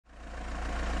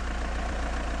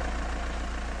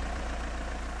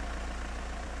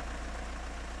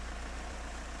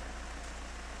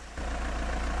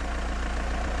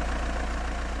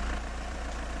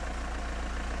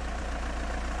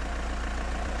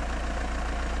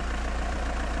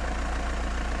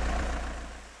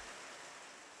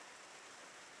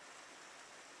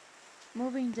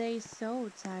Moving day is so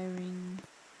tiring.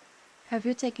 Have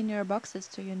you taken your boxes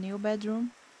to your new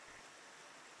bedroom?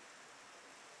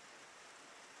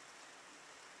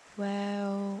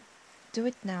 Well, do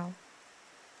it now.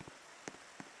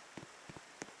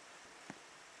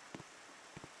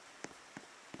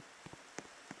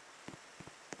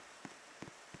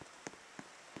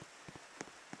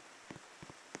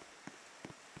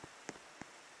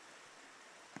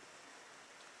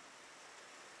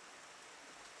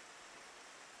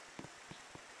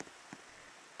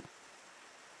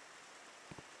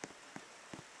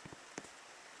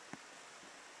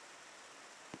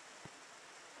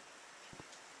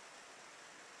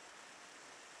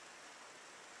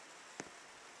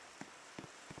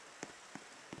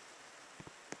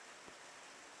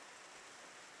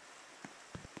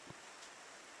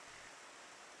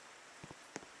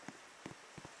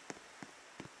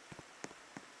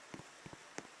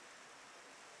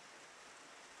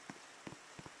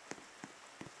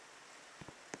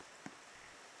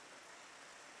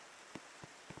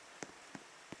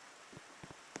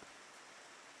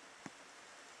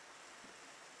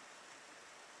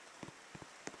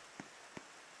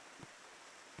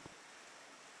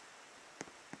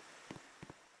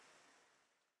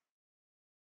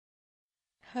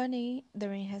 Honey, the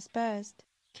rain has passed.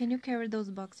 Can you carry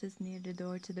those boxes near the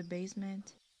door to the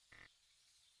basement?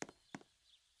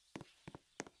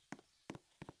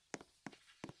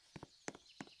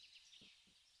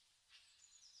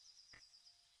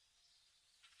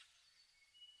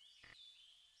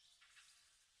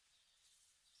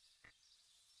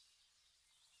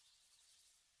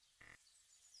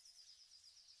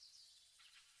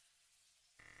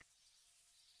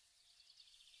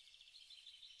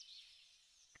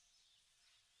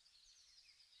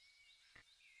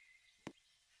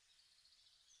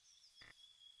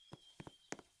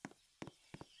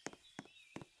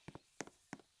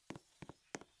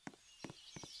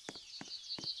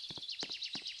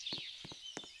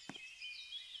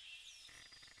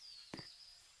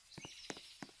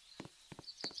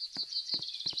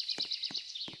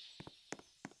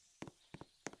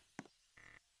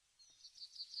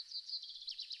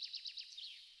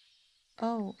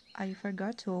 Oh, I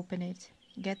forgot to open it.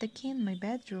 Get the key in my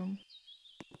bedroom.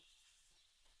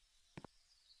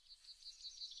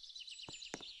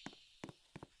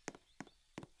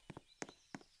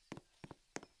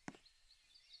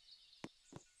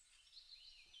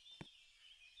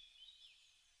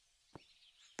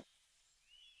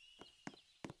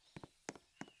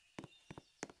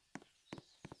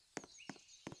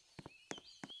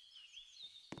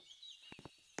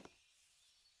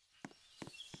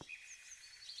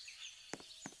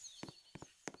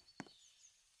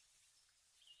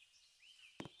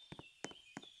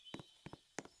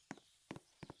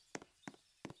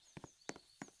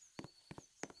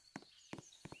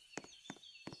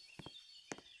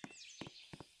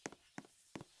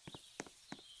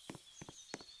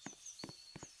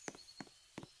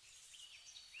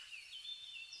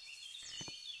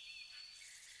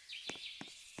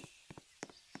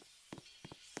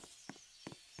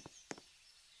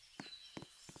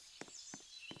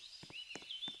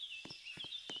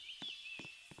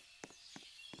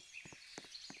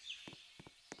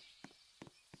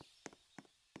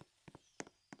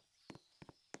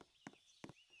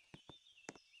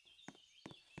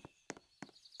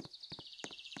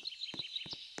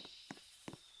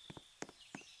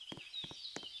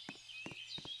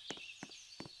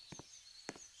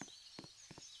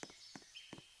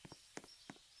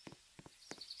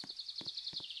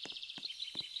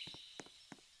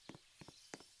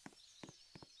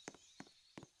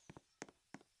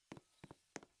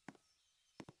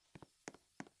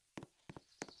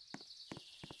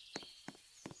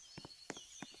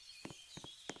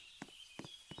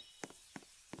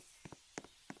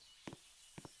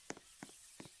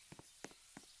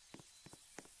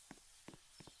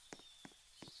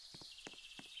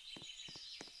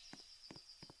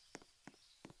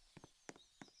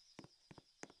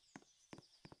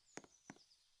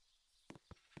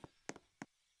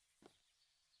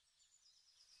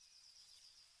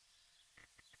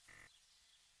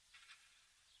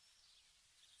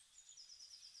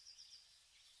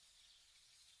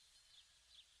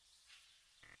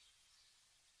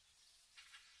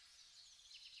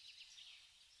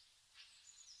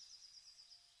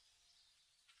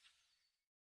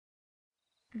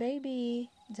 Baby,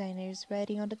 dinner is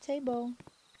ready on the table.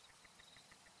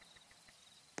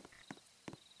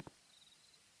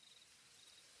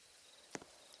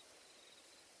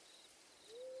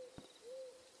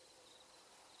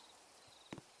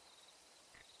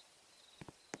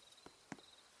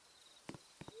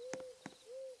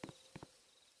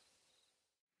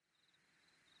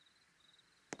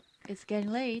 It's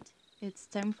getting late. It's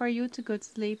time for you to go to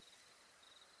sleep.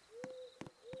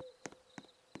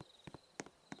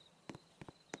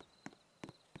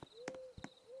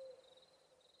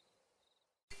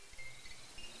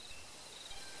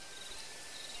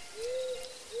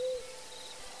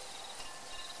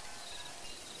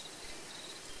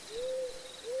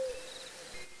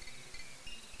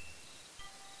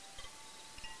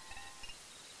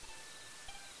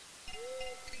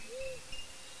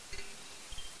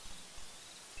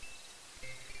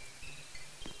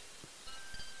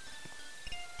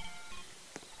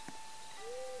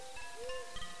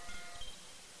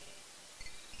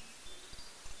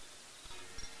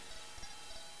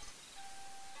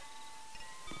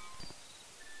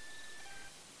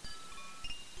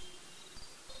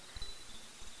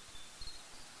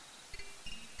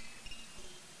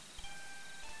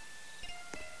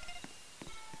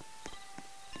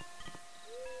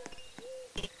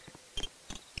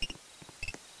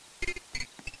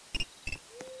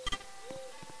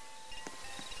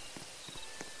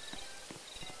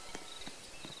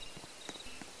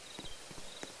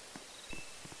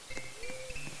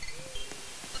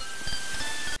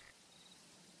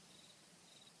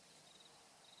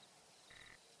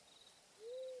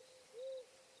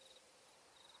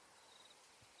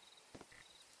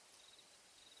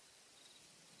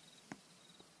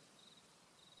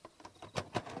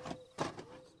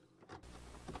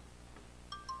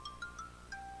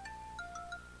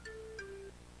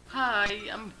 Hi,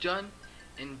 I'm John,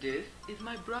 and this is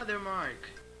my brother Mark.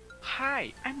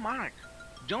 Hi, I'm Mark,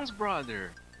 John's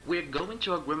brother. We're going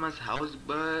to our grandma's house,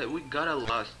 but we got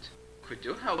lost. Could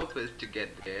you help us to get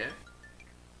there?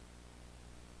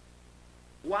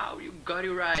 Wow, you got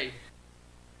it right.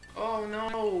 Oh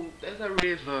no, there's a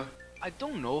river. I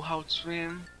don't know how to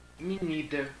swim. Me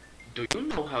neither. Do you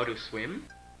know how to swim?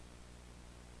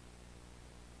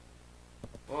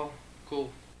 Oh,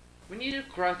 cool. We need to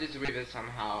cross this river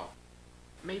somehow.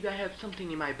 Maybe I have something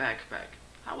in my backpack.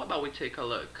 How about we take a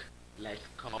look? Let's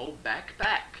call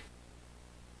backpack.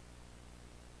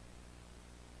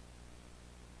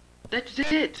 That's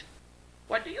it!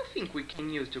 What do you think we can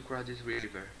use to cross this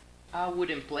river? A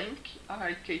wooden plank, a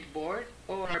skateboard,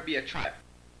 or be a trap?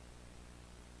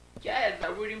 Yes,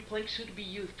 a wooden plank should be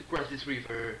used to cross this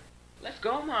river. Let's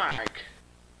go, Mark!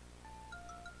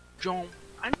 John,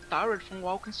 I'm tired from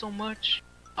walking so much.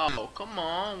 Oh, come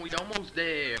on, we're almost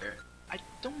there. I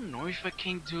don't know if I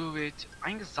can do it.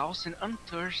 I'm exhausted and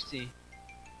thirsty.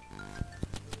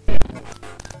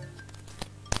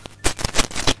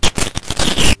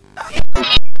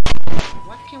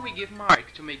 What can we give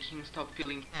Mark to make him stop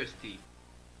feeling thirsty?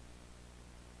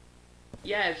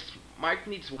 Yes, Mark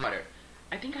needs water.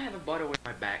 I think I have a bottle in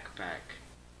my backpack.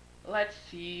 Let's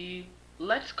see.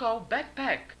 Let's call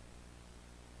backpack.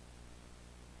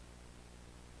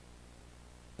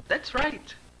 That's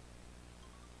right.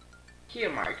 Here,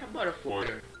 Mark, a bottle of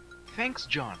water. Thanks,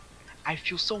 John. I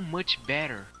feel so much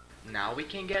better. Now we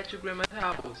can get to Grandma's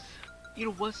house.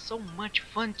 It was so much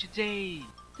fun today.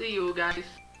 See you guys.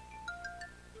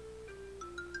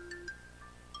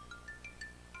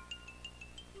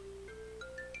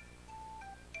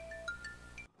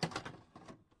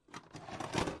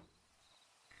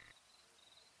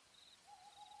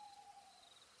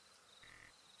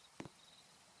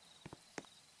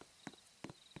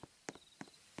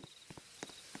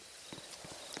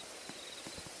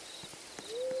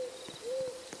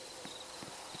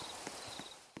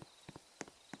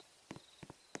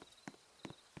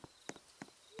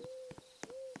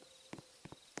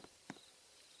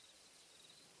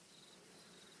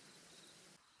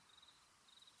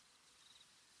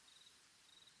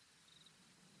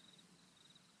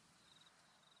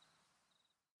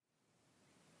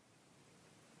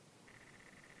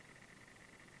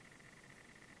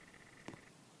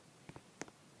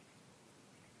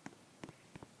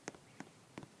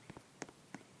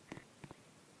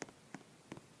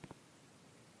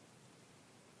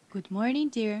 Good morning,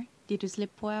 dear. Did you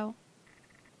sleep well?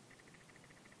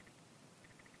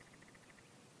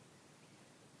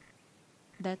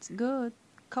 That's good.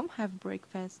 Come have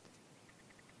breakfast.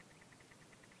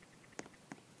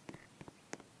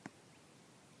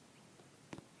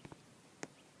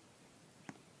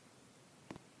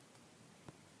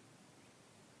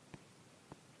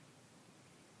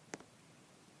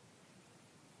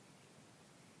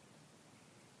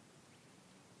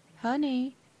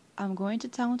 Honey, I'm going to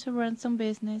town to run some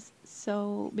business,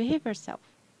 so behave yourself.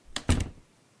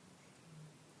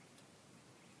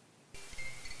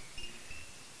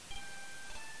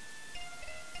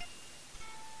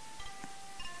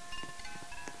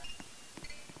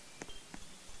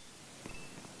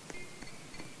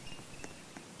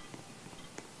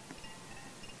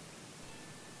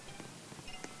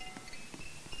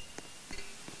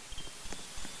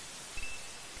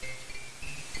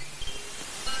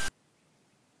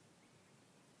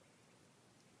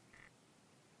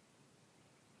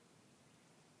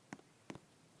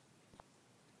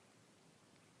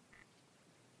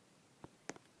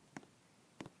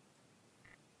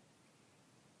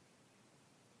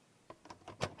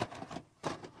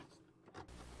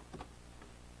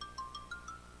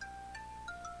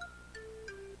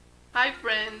 Hi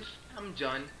friends, I'm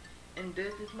John, and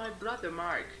this is my brother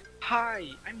Mark. Hi,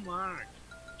 I'm Mark,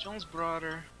 John's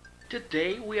brother.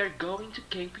 Today we are going to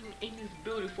camping in this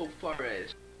beautiful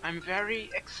forest. I'm very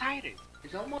excited.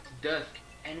 It's almost dusk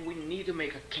and we need to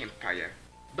make a campfire.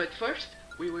 But first,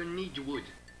 we will need wood.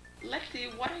 Let's see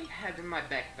what I have in my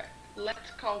backpack.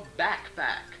 Let's call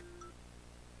backpack.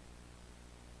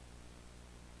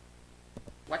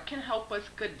 What can help us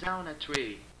cut down a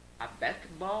tree? A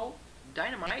basketball,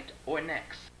 dynamite, or an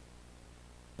axe?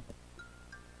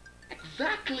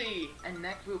 Exactly! An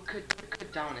axe will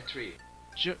cut down a tree.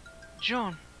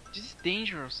 John, this is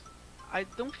dangerous. I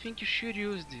don't think you should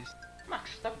use this.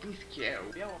 Max, stop being scared.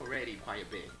 We are already quite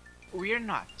big. We're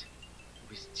not.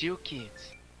 We're still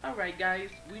kids. Alright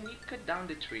guys, we need to cut down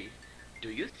the tree. Do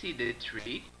you see the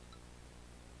tree?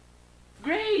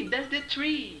 Great, that's the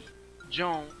tree!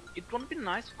 John, it won't be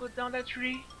nice to cut down that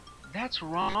tree. That's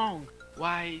wrong.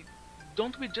 Why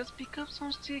don't we just pick up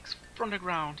some sticks from the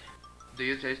ground? Do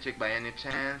you see a stick by any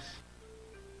chance?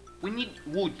 We need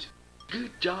wood.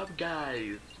 Good job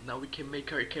guys. Now we can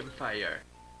make our campfire.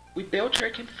 We built our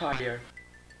campfire.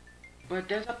 But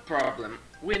there's a problem.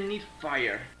 We need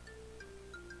fire.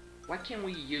 What can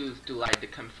we use to light the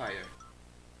campfire?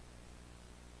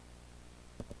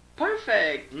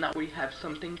 Perfect! Now we have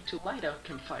something to light our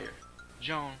campfire.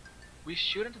 John, we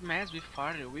shouldn't mess with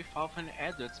fire without an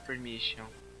adult's permission.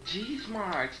 Jeez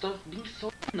Mark, stop being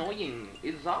so annoying.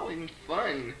 It's all in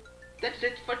fun. That's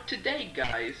it for today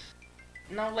guys.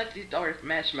 Now let's eat our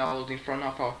marshmallows in front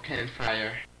of our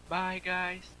campfire. Bye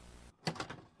guys.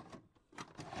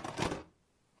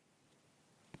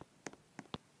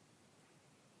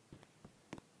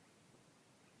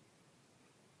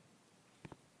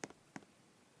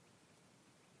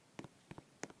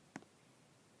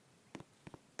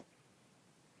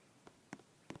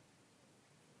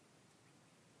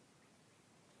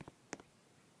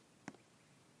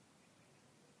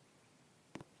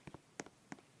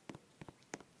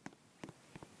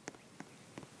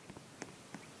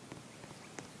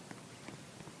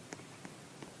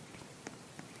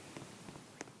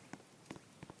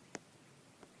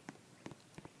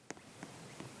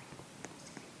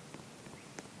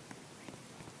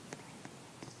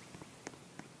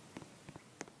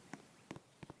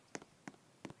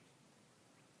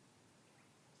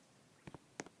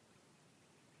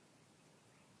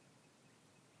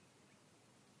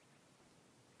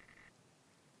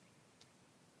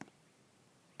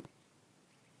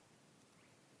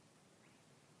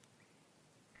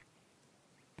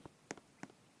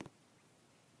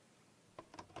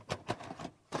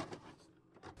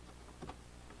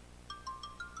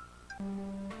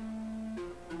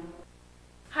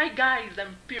 Hi guys,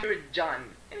 I'm Pirate John,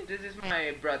 and this is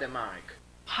my brother Mark.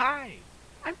 Hi,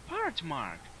 I'm Pirate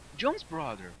Mark, John's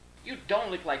brother. You don't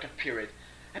look like a pirate.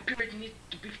 A pirate needs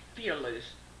to be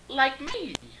fearless, like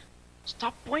me.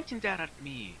 Stop pointing that at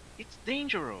me. It's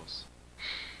dangerous.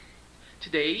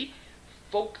 Today,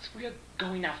 folks, we are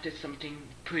going after something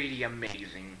pretty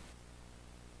amazing.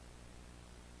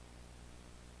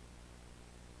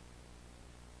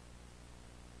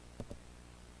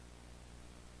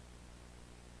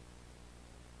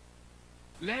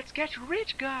 Let's get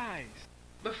rich, guys.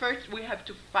 But first we have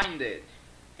to find it.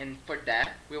 And for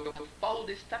that, we will follow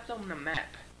the steps on the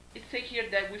map. It says here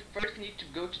that we first need to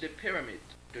go to the pyramid.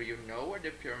 Do you know where the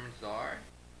pyramids are?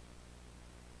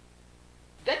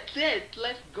 That's it!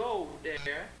 Let's go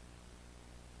there.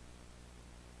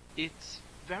 It's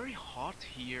very hot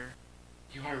here.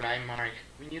 You are right, Mark.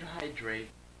 We need to hydrate.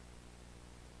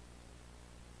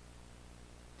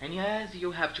 And yes, you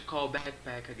have to call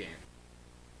backpack again.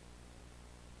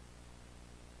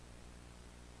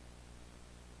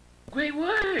 Great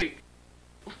work!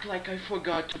 Looks like I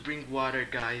forgot to bring water,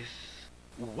 guys.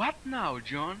 What now,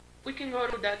 John? We can go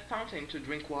to that fountain to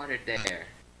drink water there.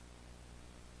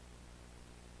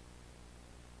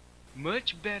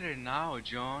 Much better now,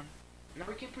 John. Now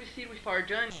we can proceed with our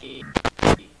journey.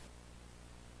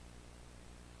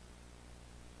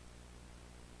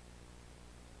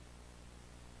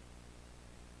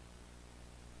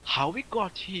 How we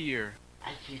got here?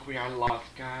 I think we are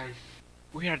lost, guys.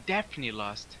 We are definitely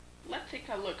lost. Let's take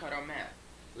a look at our map.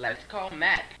 Let's call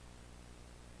map.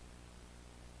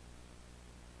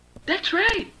 That's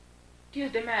right!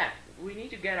 Here's the map. We need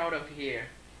to get out of here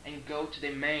and go to the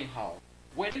main hall.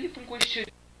 Where do you think we should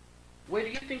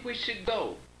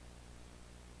go?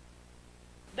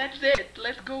 That's it!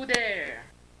 Let's go there!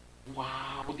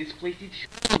 Wow, this place is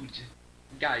huge!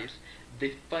 Guys,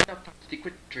 the fun of our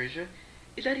secret treasure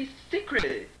is that it's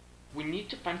secret! We need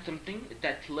to find something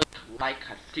that looks like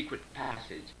a secret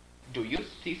passage. Do you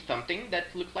see something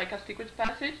that looks like a secret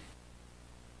passage?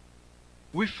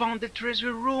 We found the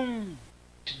treasure room!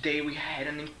 Today we had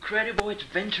an incredible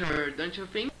adventure, don't you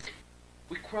think?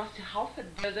 We crossed half a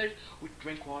desert, we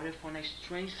drank water from a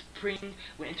strange spring,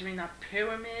 we entered in a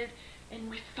pyramid, and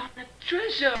we found a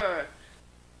treasure!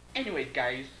 Anyway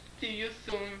guys, see you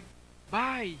soon!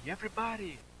 Bye,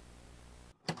 everybody!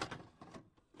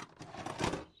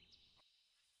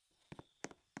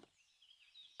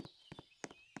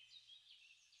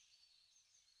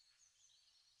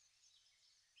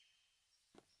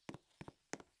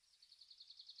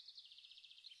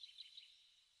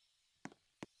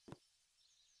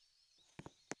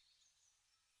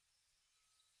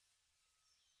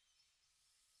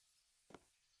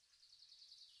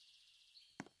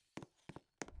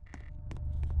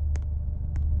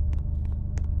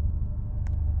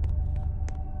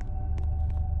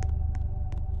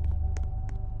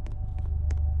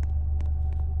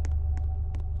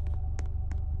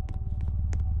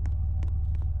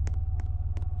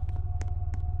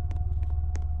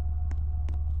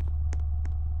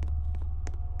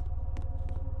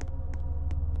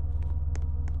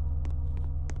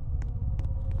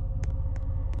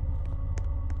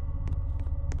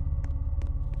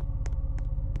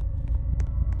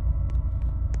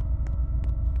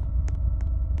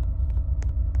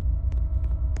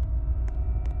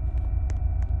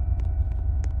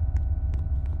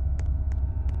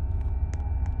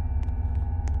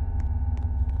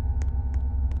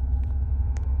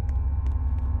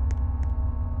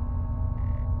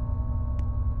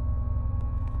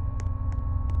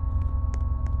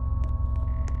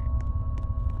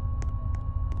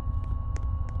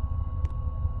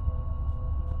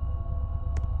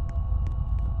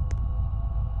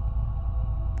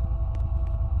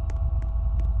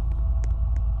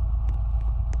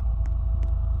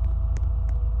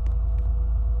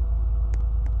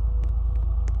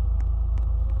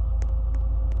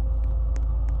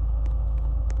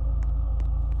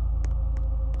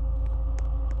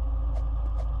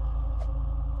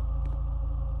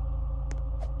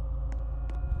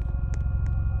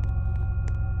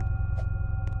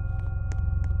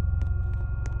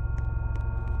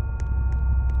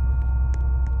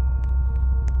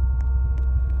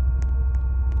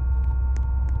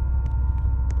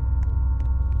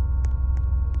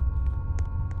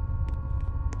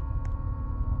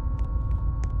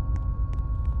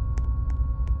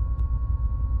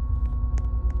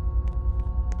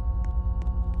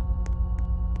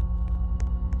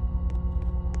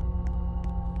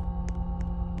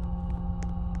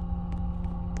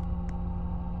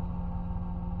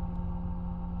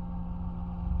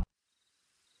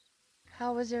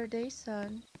 How was your day,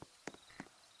 son?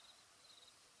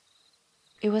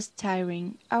 It was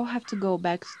tiring. I'll have to go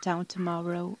back to town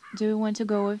tomorrow. Do you want to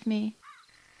go with me?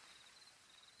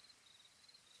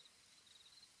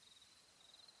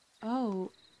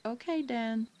 Oh, okay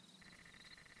then.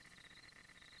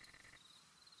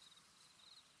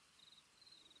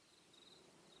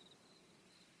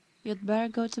 You'd better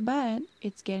go to bed.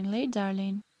 It's getting late,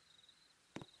 darling.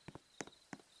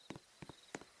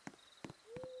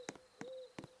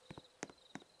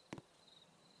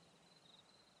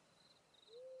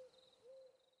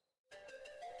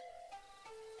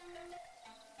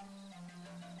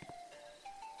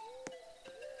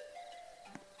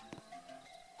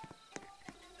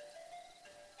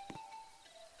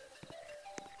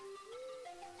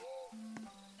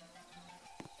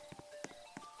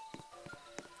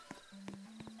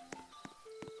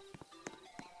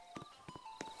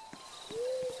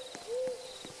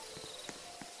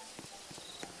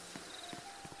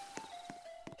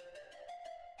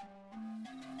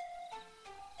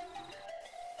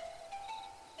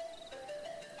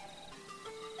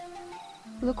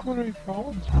 Look what I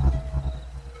found.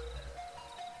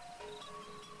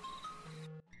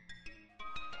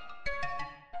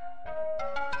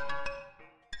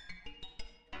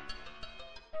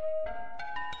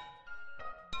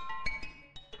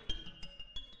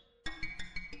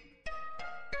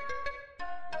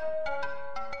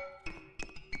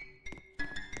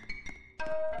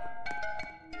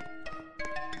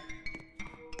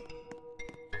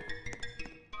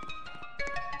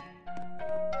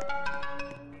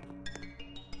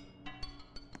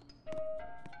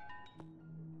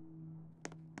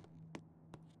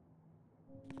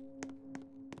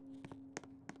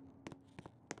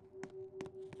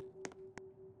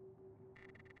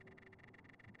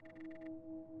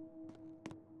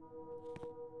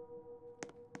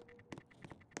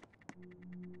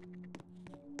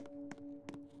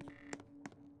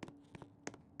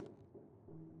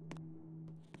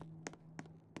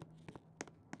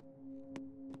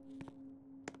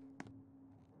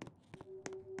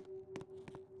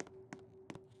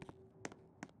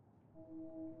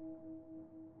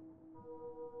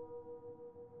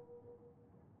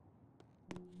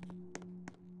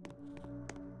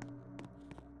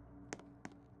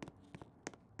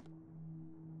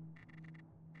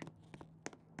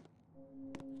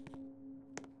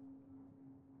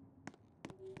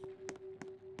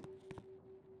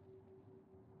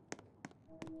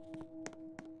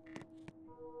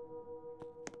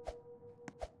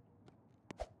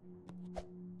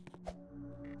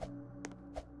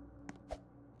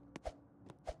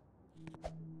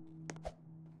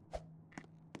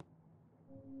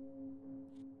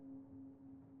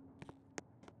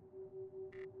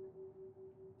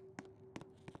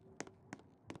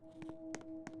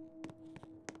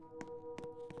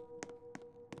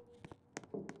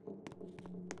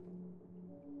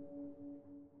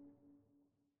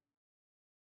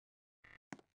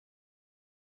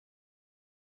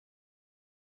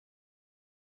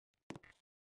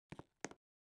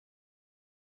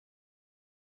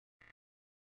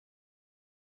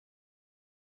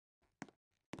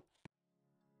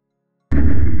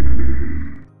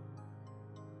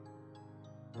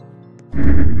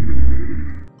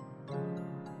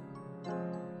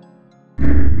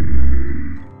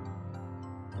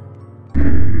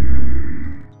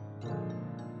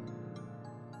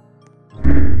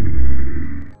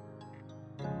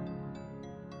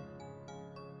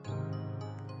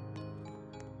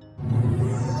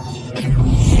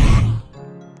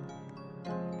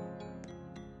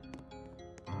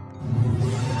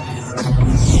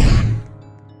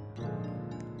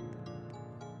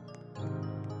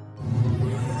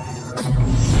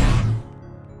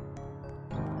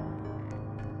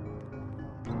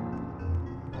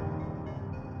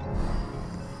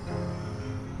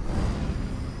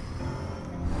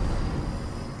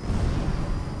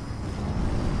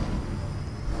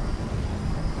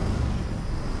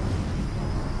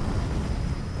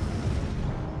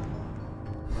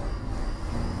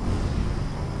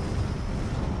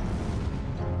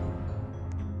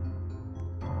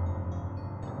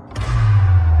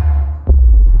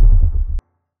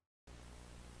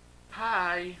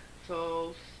 Hi,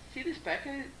 so see this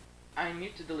packet? I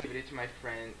need to deliver it to my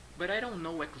friend, but I don't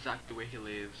know exactly where he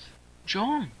lives.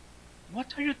 John,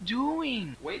 what are you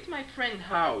doing? Where's my friend's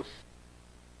house?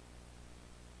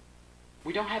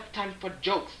 We don't have time for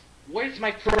jokes. Where's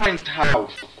my friend's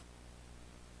house?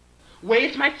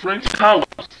 Where's my friend's house?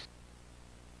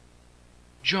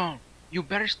 John, you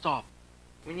better stop.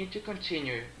 We need to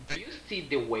continue. Do you see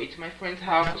the way to my friend's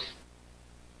house?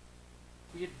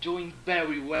 We are doing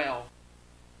very well.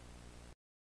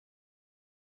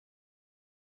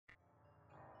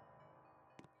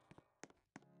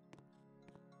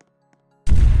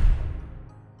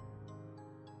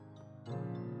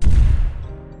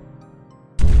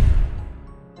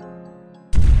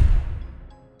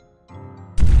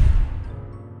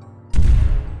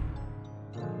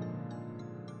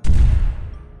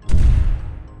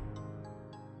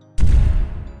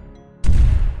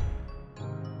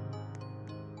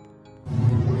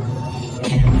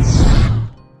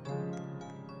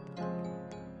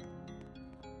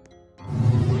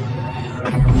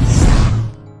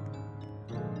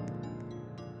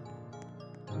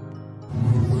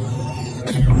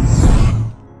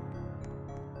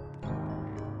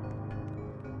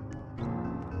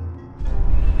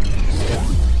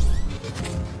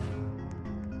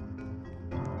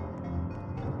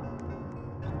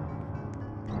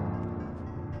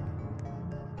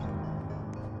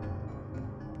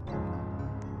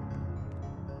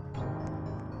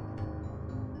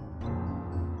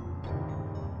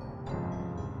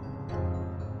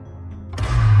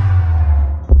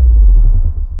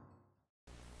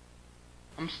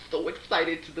 I'm so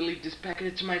excited to deliver this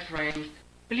package to my friend.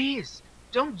 Please,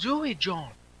 don't do it, John.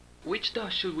 Which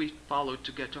door should we follow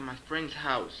to get to my friend's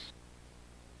house?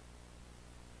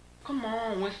 Come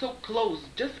on, we're so close.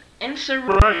 Just answer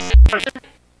right.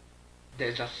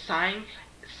 There's a sign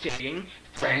saying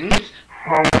friend's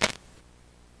house.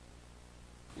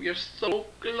 We are so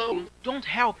close. Don't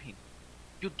help him.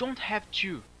 You don't have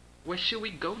to. Where should we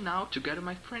go now to get to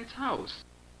my friend's house?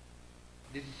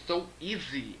 This is so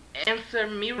easy. Answer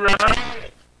me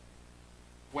right.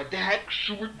 Where the heck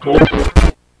should we go?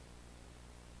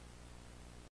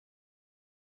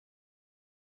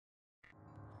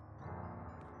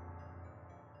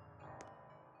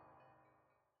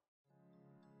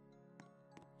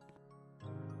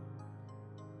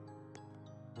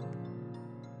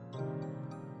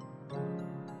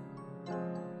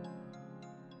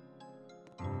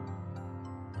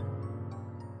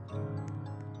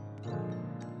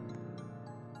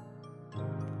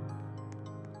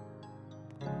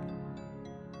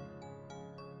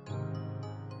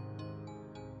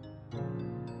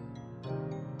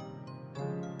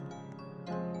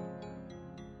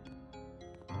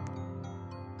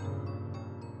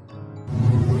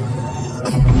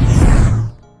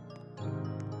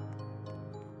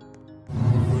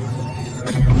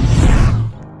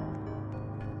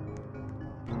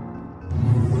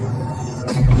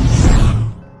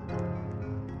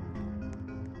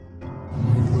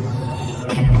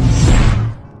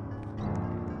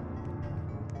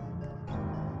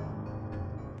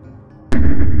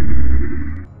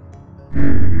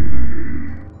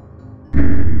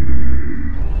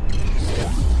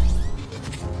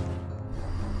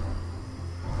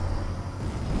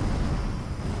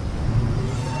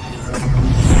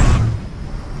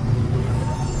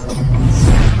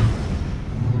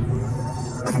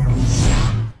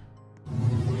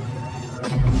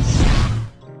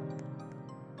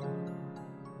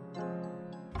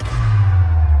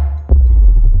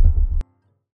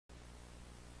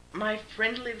 My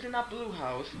friend lives in a blue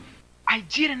house. I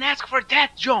didn't ask for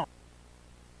that, John.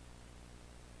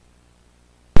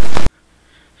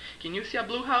 Can you see a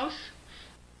blue house?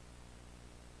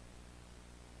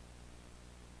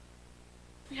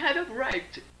 We had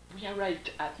arrived. We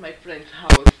arrived at my friend's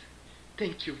house.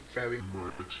 Thank you very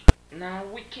much. Now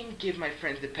we can give my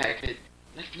friend the packet.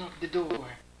 Let's knock the door.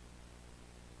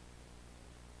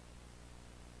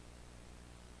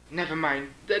 Never mind,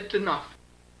 that's enough.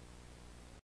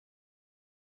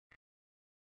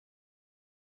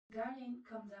 Darling,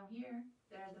 come down here.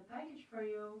 There's a package for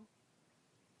you.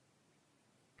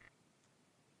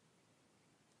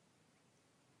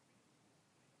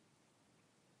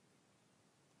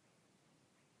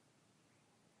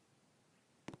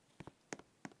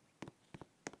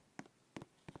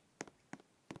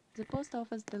 The post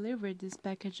office delivered this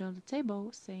package on the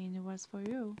table, saying it was for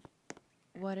you.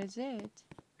 What is it?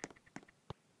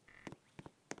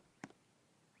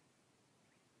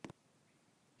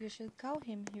 You should call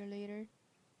him here later.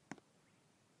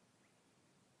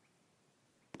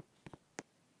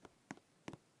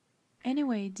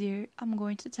 Anyway, dear, I'm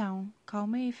going to town. Call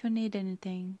me if you need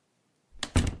anything.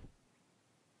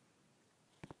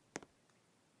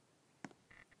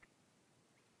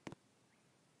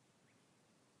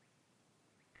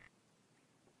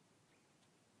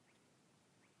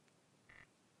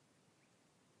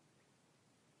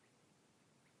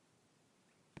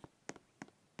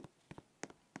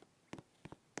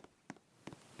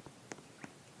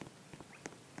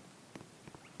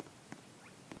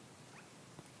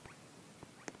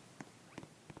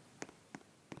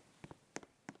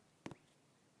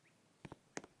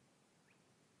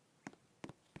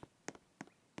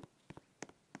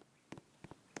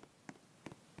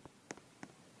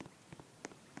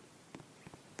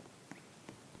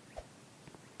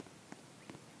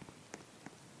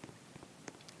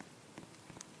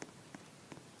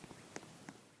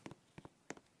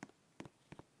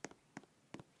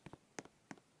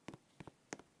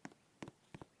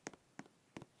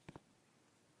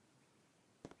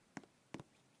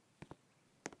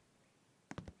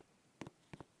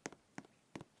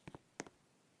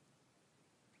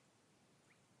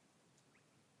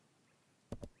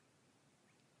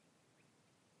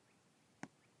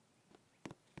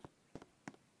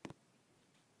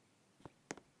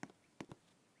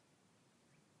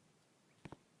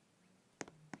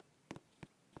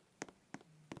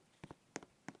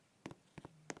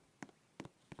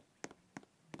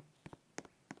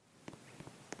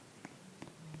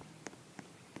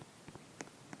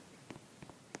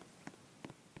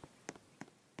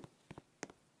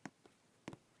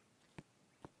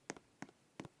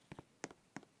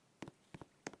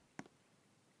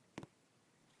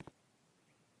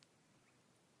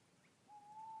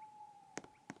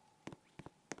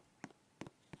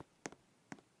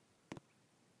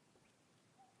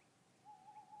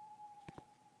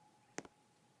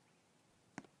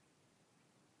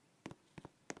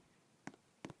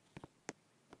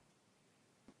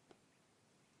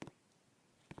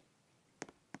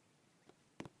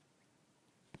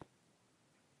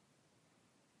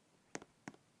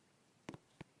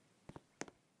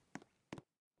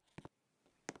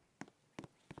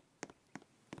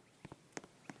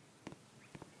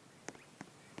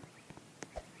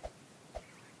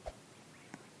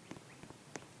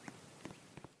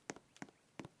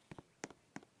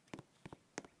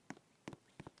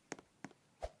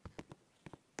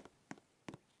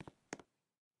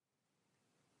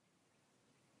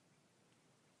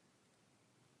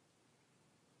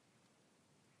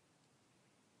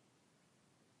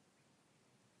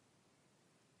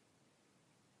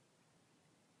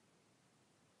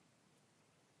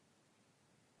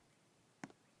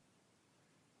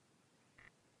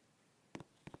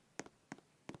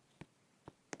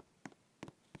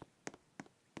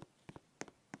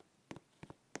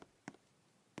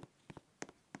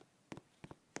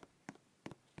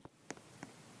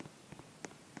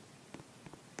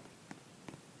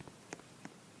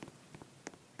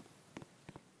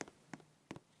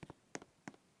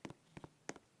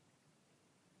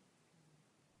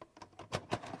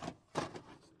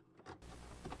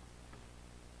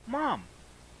 Mom,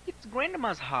 it's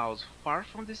Grandma's house, far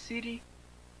from the city.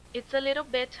 It's a little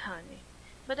bit, honey,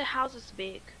 but the house is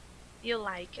big. You'll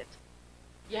like it.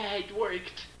 Yeah, it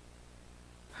worked.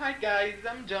 Hi guys,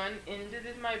 I'm John, and this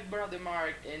is my brother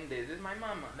Mark, and this is my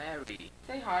mama, Mary.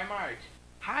 Say hi, Mark.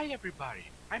 Hi, everybody.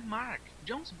 I'm Mark,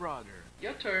 John's brother.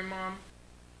 Your turn, Mom.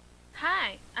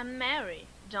 Hi, I'm Mary,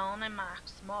 John and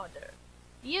Mark's mother.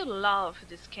 You love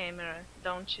this camera,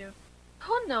 don't you?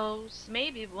 Who knows,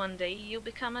 maybe one day you'll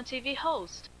become a TV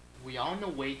host. We are on the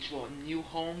way to our new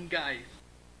home, guys.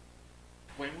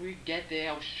 When we get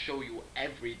there, I'll show you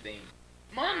everything.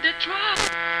 Mom, the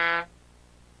truck!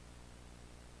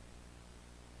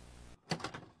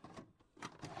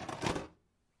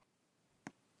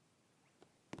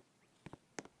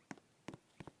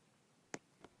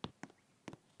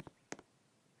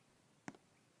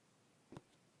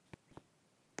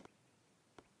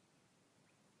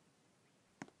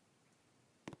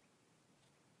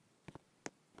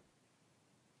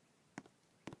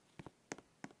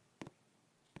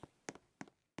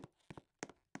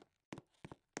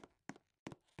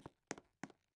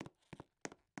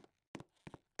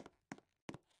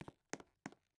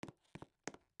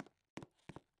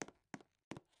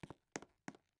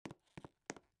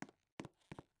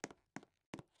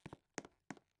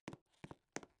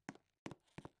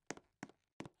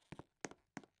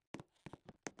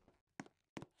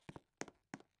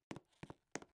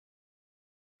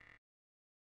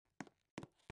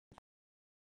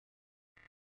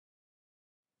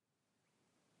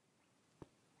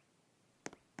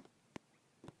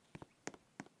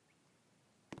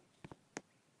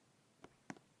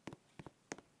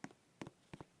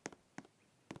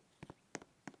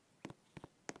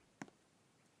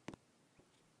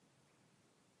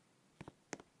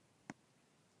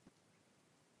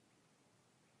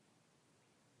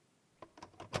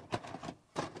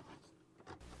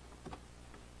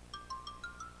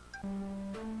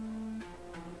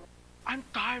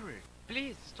 Pirate,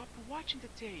 please stop watching the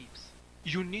tapes.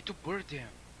 You need to burn them.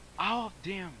 All of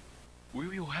them.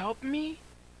 Will you help me?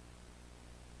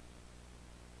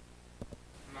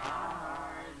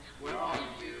 Mark, where are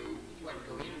you? You are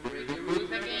going to break the rules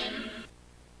again?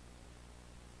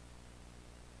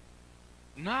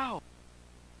 Now.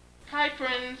 Hi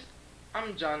friends,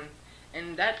 I'm John,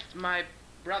 and that's my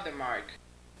brother Mark.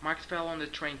 Mark fell on the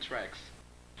train tracks.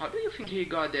 How do you think he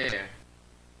got there?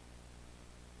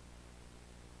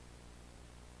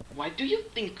 Why do you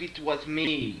think it was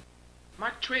me?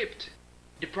 Mark tripped.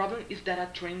 The problem is that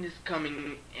a train is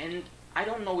coming and I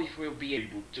don't know if we'll be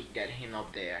able to get him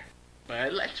up there.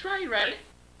 But let's try, right?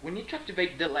 We need to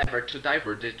activate the lever to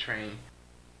divert the train.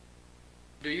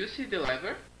 Do you see the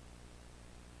lever?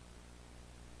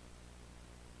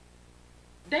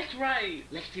 That's right!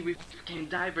 Let's see if we can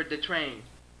divert the train.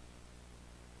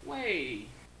 Wait,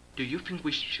 do you think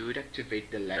we should activate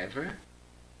the lever?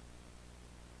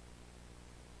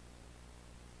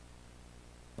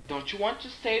 Don't you want to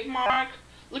save Mark?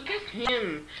 Look at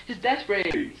him! He's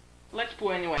desperate! Let's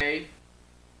pull anyway.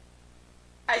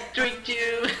 I tricked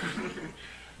you!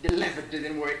 The lever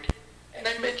didn't work. And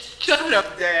I meant shut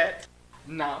up, Dad!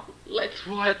 Now, let's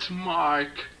watch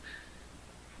Mark.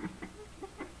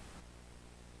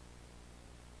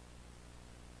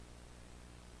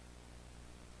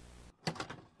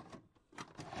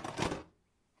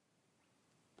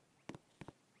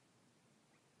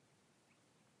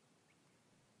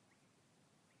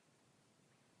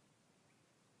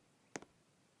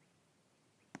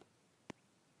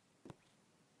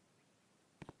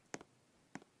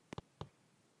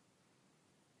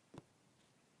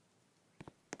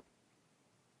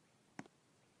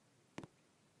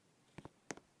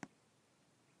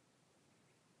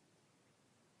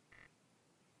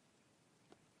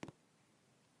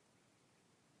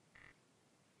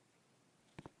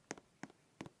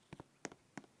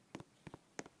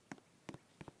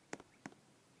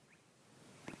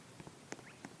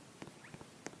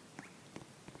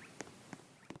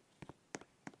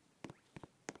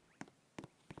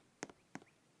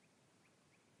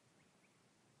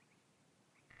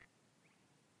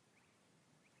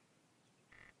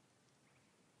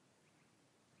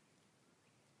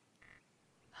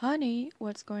 Honey,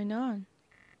 what's going on?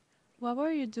 What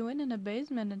were you doing in the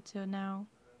basement until now?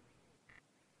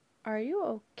 Are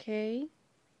you okay?